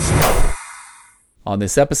On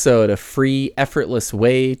this episode, a free, effortless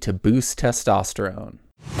way to boost testosterone.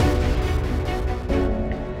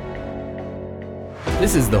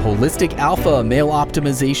 This is the Holistic Alpha Male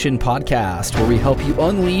Optimization Podcast, where we help you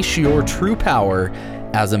unleash your true power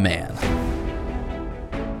as a man.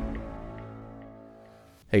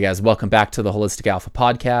 Hey guys, welcome back to the Holistic Alpha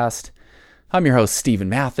Podcast. I'm your host, Stephen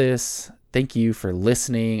Mathis. Thank you for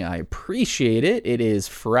listening. I appreciate it. It is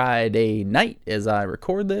Friday night as I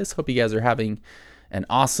record this. Hope you guys are having an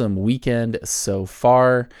awesome weekend so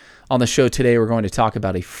far. On the show today, we're going to talk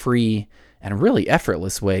about a free and really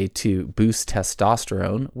effortless way to boost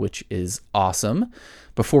testosterone, which is awesome.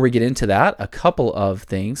 Before we get into that, a couple of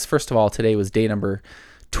things. First of all, today was day number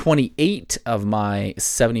 28 of my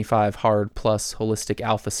 75 Hard Plus Holistic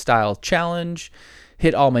Alpha Style Challenge.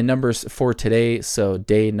 Hit all my numbers for today, so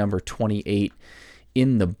day number 28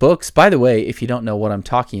 in the books. By the way, if you don't know what I'm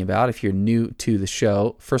talking about, if you're new to the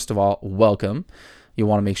show, first of all, welcome. You'll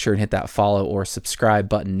want to make sure and hit that follow or subscribe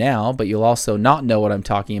button now, but you'll also not know what I'm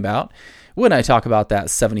talking about when I talk about that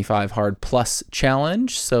 75 Hard Plus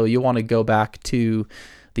Challenge. So you'll want to go back to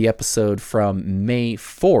the episode from May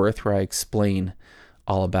 4th where I explain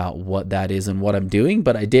all about what that is and what I'm doing.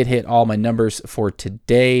 But I did hit all my numbers for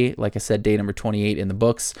today. Like I said, day number 28 in the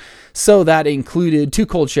books. So that included 2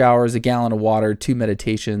 cold showers, a gallon of water, 2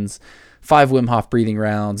 meditations, 5 Wim Hof breathing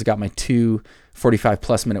rounds. Got my 2 45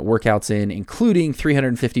 plus minute workouts in, including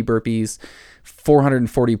 350 burpees,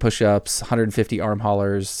 440 push-ups, 150 arm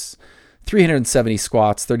haulers, 370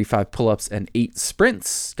 squats, 35 pull-ups, and 8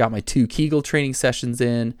 sprints. Got my 2 Kegel training sessions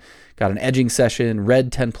in, got an edging session,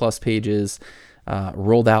 read 10 plus pages,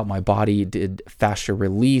 rolled out my body, did fascia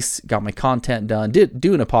release, got my content done,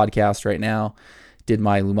 doing a podcast right now, did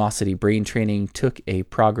my Lumosity brain training, took a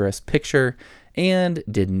progress picture, and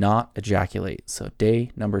did not ejaculate. So day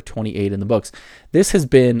number 28 in the books. This has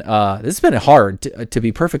been hard to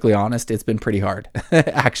be perfectly honest. It's been pretty hard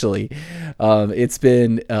actually. It's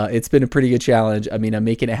been a pretty good challenge. I mean, I'm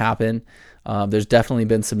making it happen. There's definitely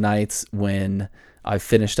been some nights when I've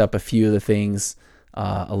finished up a few of the things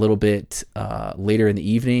a little bit later in the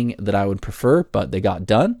evening that I would prefer, but they got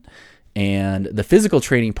done. And the physical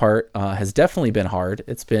training part has definitely been hard.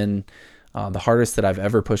 It's been the hardest that I've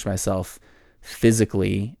ever pushed myself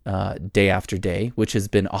physically day after day, which has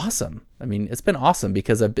been awesome. I mean, it's been awesome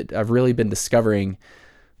because I've really been discovering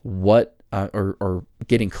what or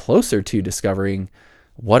getting closer to discovering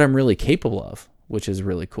what I'm really capable of, which is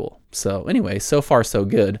really cool. So anyway, so far so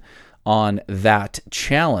good on that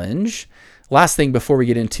challenge. Last thing before we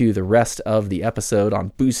get into the rest of the episode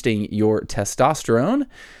on boosting your testosterone,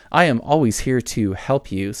 I am always here to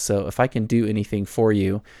help you. So if I can do anything for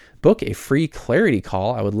you, book a free clarity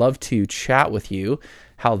call. I would love to chat with you.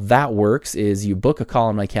 How that works is you book a call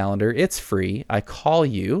on my calendar. It's free. I call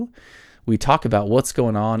you. We talk about what's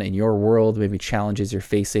going on in your world, maybe challenges you're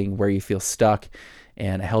facing, where you feel stuck,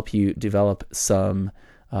 and I help you develop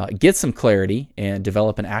get some clarity and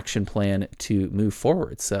develop an action plan to move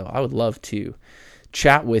forward. So I would love to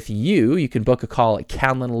chat with you. You can book a call at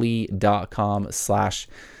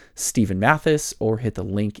calendly.com/Stephen Mathis or hit the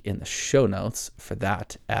link in the show notes for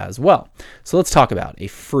that as well. So let's talk about a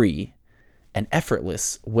free and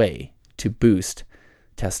effortless way to boost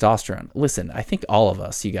testosterone. Listen, I think all of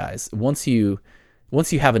us, you guys, once you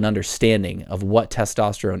have an understanding of what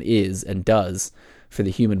testosterone is and does for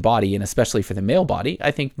the human body, and especially for the male body,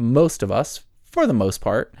 I think most of us, for the most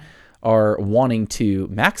part, are wanting to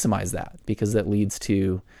maximize that because that leads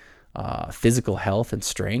to physical health and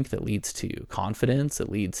strength. It leads to confidence. It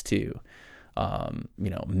leads to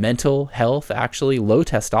mental health. Actually, low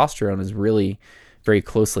testosterone is really very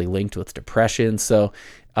closely linked with depression. So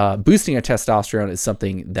boosting our testosterone is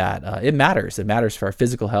something that it matters. It matters for our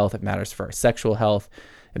physical health. It matters for our sexual health.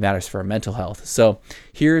 It matters for our mental health. So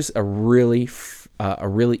here's a really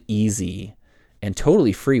easy and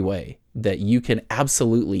totally free way that you can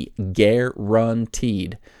absolutely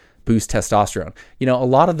guaranteed boost testosterone. You know, a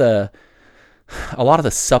lot of the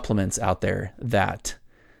supplements out there that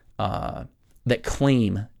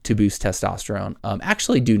claim to boost testosterone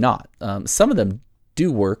actually do not. Some of them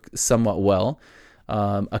do work somewhat well.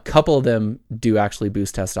 A couple of them do actually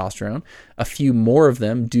boost testosterone. A few more of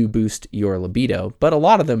them do boost your libido, but a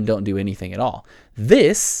lot of them don't do anything at all.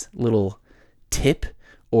 This little tip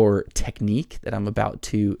or technique that I'm about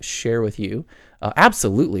to share with you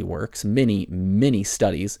absolutely works. Many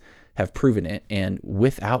studies have proven it, and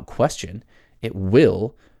without question, it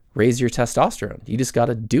will raise your testosterone. You just got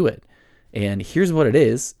to do it. And here's what it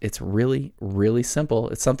is. It's really, really simple.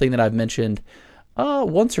 It's something that I've mentioned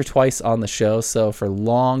once or twice on the show. So for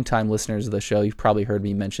long-time listeners of the show, you've probably heard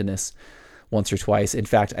me mention this once or twice. In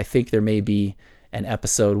fact, I think there may be an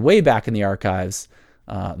episode way back in the archives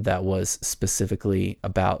that was specifically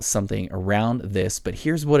about something around this. But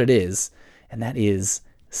here's what it is, and that is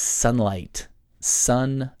sunlight.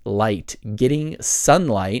 Sunlight. Getting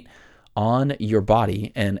sunlight on your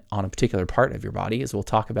body and on a particular part of your body, as we'll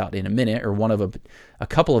talk about in a minute, or one of a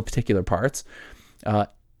couple of particular parts,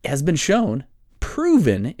 has been shown,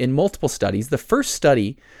 proven in multiple studies. The first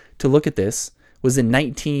study to look at this was in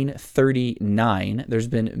 1939. There's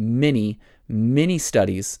been many, many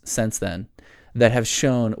studies since then that have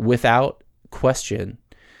shown without question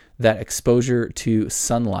that exposure to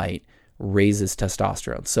sunlight raises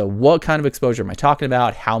testosterone. So what kind of exposure am I talking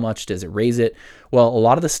about? How much does it raise it? Well, a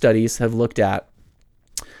lot of the studies have looked at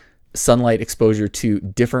sunlight exposure to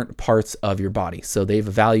different parts of your body. So they've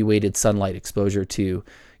evaluated sunlight exposure to,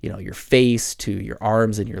 your face, to your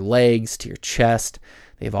arms and your legs, to your chest.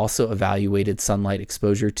 They've also evaluated sunlight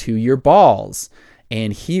exposure to your balls.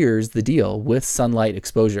 And here's the deal with sunlight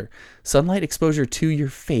exposure. Sunlight exposure to your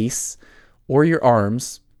face or your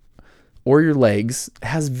arms or your legs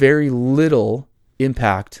has very little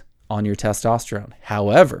impact on your testosterone.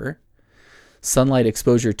 However, sunlight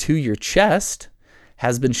exposure to your chest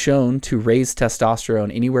has been shown to raise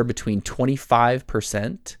testosterone anywhere between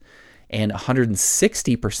 25% and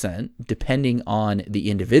 160%, depending on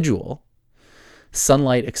the individual.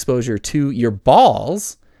 Sunlight exposure to your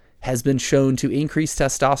balls has been shown to increase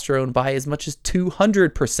testosterone by as much as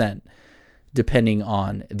 200%, depending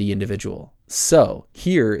on the individual. So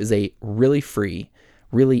here is a really free,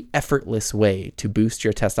 really effortless way to boost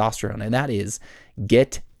your testosterone, and that is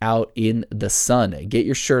get out in the sun. Get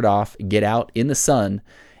your shirt off, get out in the sun,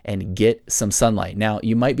 and get some sunlight. Now,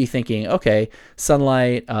 you might be thinking, okay,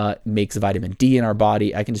 sunlight makes vitamin D in our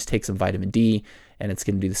body. I can just take some vitamin D and it's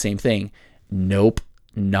going to do the same thing. Nope,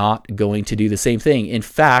 not going to do the same thing. In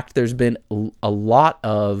fact, there's been a lot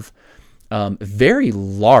of very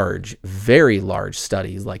large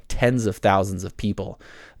studies, like tens of thousands of people,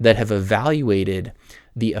 that have evaluated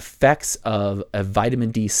the effects of a vitamin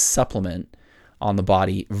D supplement on the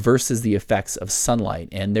body versus the effects of sunlight.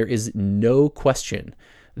 And there is no question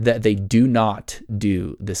that they do not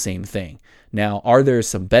do the same thing. Now, are there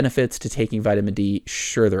some benefits to taking vitamin D?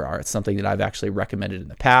 Sure there are. It's something that I've actually recommended in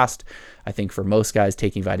the past. I think for most guys,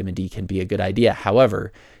 taking vitamin D can be a good idea.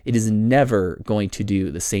 However, it is never going to do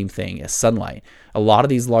the same thing as sunlight. A lot of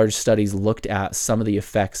these large studies looked at some of the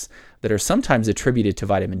effects that are sometimes attributed to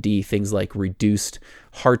vitamin D, things like reduced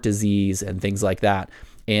heart disease and things like that.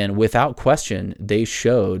 And without question, they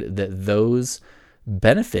showed that those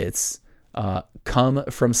benefits come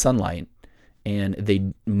from sunlight.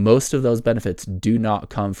 And most of those benefits do not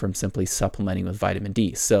come from simply supplementing with vitamin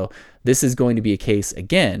D. So this is going to be a case,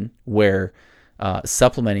 again, where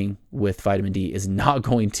supplementing with vitamin D is not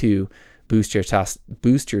going to boost your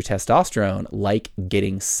testosterone like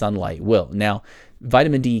getting sunlight will. Now,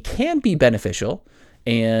 vitamin D can be beneficial,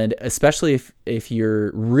 and especially if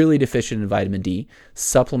you're really deficient in vitamin D,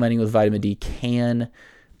 supplementing with vitamin D can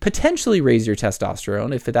potentially raise your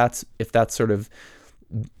testosterone if that's sort of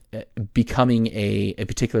becoming a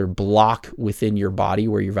particular block within your body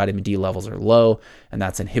where your vitamin D levels are low and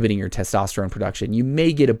that's inhibiting your testosterone production. You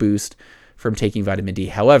may get a boost from taking vitamin D.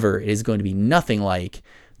 However, it is going to be nothing like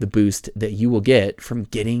the boost that you will get from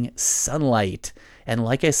getting sunlight. And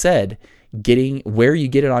like I said, getting where you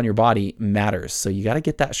get it on your body matters. So you got to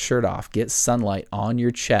get that shirt off, get sunlight on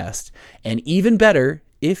your chest, and even better,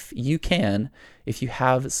 if you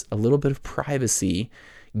have a little bit of privacy,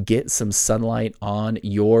 get some sunlight on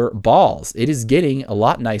your balls. It is getting a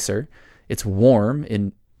lot nicer. It's warm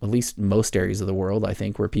in at least most areas of the world, I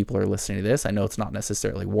think, where people are listening to this. I know it's not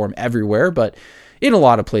necessarily warm everywhere, but in a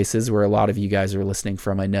lot of places where a lot of you guys are listening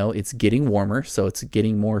from, I know it's getting warmer, so it's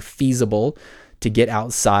getting more feasible to get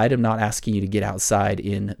outside. I'm not asking you to get outside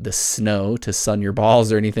in the snow to sun your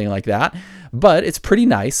balls or anything like that, but it's pretty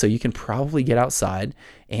nice, so you can probably get outside,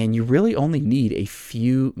 and you really only need a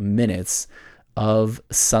few minutes of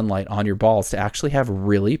sunlight on your balls to actually have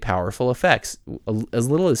really powerful effects. As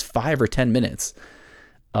little as 5 or 10 minutes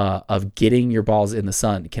of getting your balls in the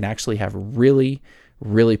sun can actually have really,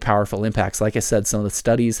 really powerful impacts. Like I said, some of the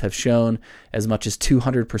studies have shown as much as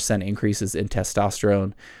 200% increases in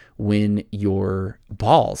testosterone when your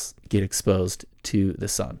balls get exposed to the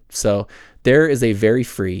sun. So there is a very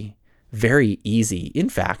free, very easy, in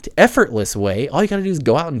fact, effortless way. All you got to do is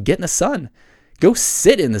go out and get in the sun. Go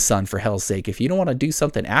sit in the sun, for hell's sake. If you don't want to do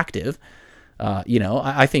something active,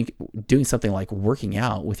 I think doing something like working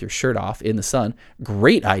out with your shirt off in the sun,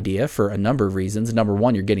 great idea for a number of reasons. Number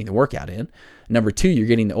one, you're getting the workout in. Number two, you're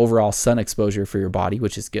getting the overall sun exposure for your body,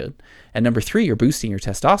 which is good. And number three, you're boosting your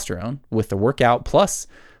testosterone with the workout plus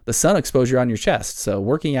the sun exposure on your chest. So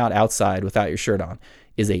working out outside without your shirt on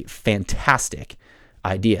is a fantastic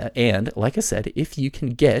idea. And like I said, if you can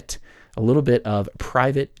get a little bit of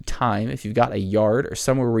private time, if you've got a yard or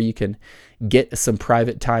somewhere where you can get some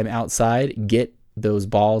private time outside, get those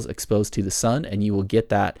balls exposed to the sun, and you will get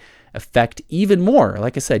that effect even more.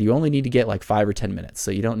 Like I said, you only need to get like 5 or 10 minutes.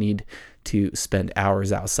 So you don't need to spend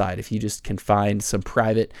hours outside. If you just can find some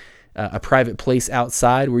a private place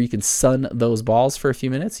outside where you can sun those balls for a few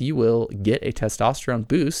minutes, you will get a testosterone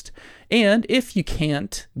boost. And if you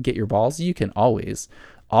can't get your balls, you can always,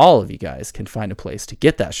 all of you guys can find a place to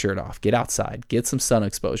get that shirt off, get outside, get some sun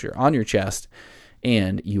exposure on your chest,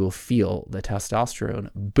 and you will feel the testosterone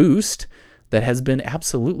boost that has been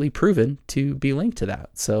absolutely proven to be linked to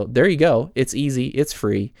that. So there you go. It's easy. It's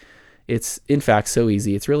free. It's in fact so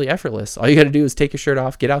easy. It's really effortless. All you got to do is take your shirt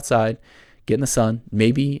off, get outside, get in the sun,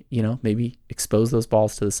 maybe expose those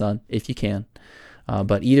balls to the sun if you can.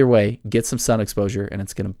 But either way, get some sun exposure and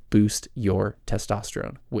it's going to boost your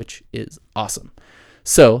testosterone, which is awesome.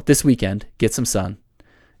 So this weekend, get some sun.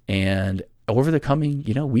 And over the coming,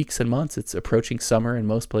 weeks and months, it's approaching summer in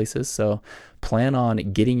most places. So plan on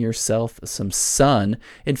getting yourself some sun.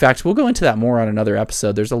 In fact, we'll go into that more on another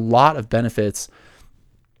episode. There's a lot of benefits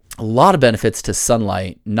to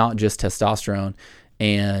sunlight, not just testosterone.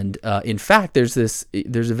 And in fact, there's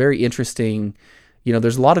a very interesting,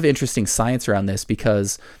 there's a lot of interesting science around this,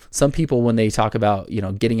 because some people, when they talk about,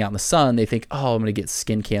 getting out in the sun, they think, oh, I'm going to get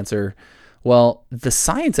skin cancer. Well, the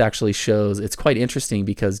science actually shows it's quite interesting,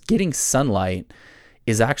 because getting sunlight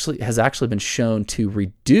has actually been shown to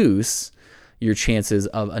reduce your chances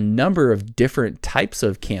of a number of different types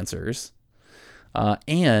of cancers.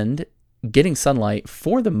 And getting sunlight,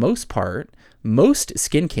 for the most part, most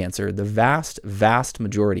skin cancer, the vast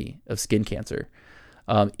majority of skin cancer,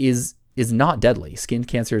 is not deadly. Skin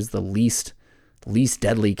cancer is the least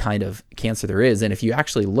deadly kind of cancer there is. And if you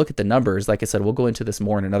actually look at the numbers, like I said, we'll go into this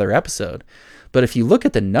more in another episode, but if you look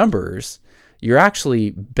at the numbers, you're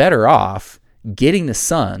actually better off getting the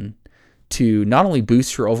sun to not only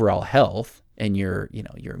boost your overall health and your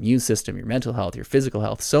immune system, your mental health, your physical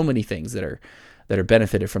health, so many things that are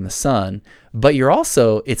benefited from the sun, but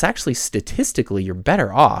it's actually statistically, you're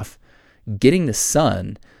better off getting the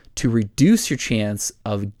sun to reduce your chance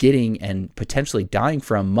of getting and potentially dying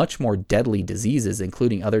from much more deadly diseases,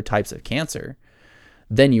 including other types of cancer,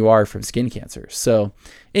 than you are from skin cancer. So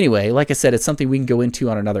anyway, like I said, it's something we can go into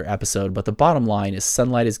on another episode, but the bottom line is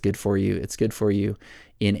sunlight is good for you. It's good for you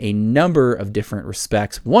in a number of different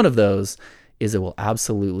respects. One of those is it will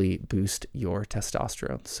absolutely boost your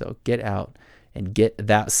testosterone. So get out and get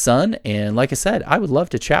that sun. And like I said, I would love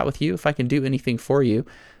to chat with you if I can do anything for you.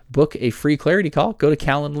 Book a free clarity call. Go to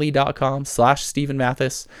calendly.com/Steven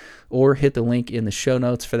Mathis or hit the link in the show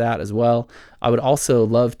notes for that as well. I would also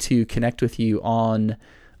love to connect with you on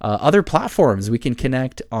other platforms. We can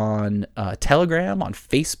connect on Telegram, on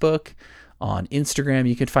Facebook, on Instagram.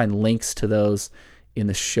 You can find links to those in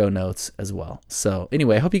the show notes as well. So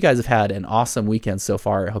anyway, I hope you guys have had an awesome weekend so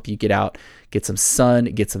far. I hope you get out, get some sun,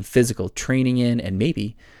 get some physical training in, and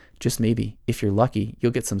maybe, just maybe, if you're lucky,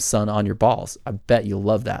 you'll get some sun on your balls. I bet you'll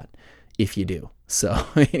love that if you do. So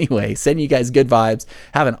anyway, sending you guys good vibes.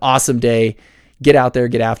 Have an awesome day. Get out there,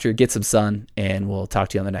 get after it, get some sun, and we'll talk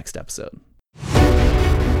to you on the next episode.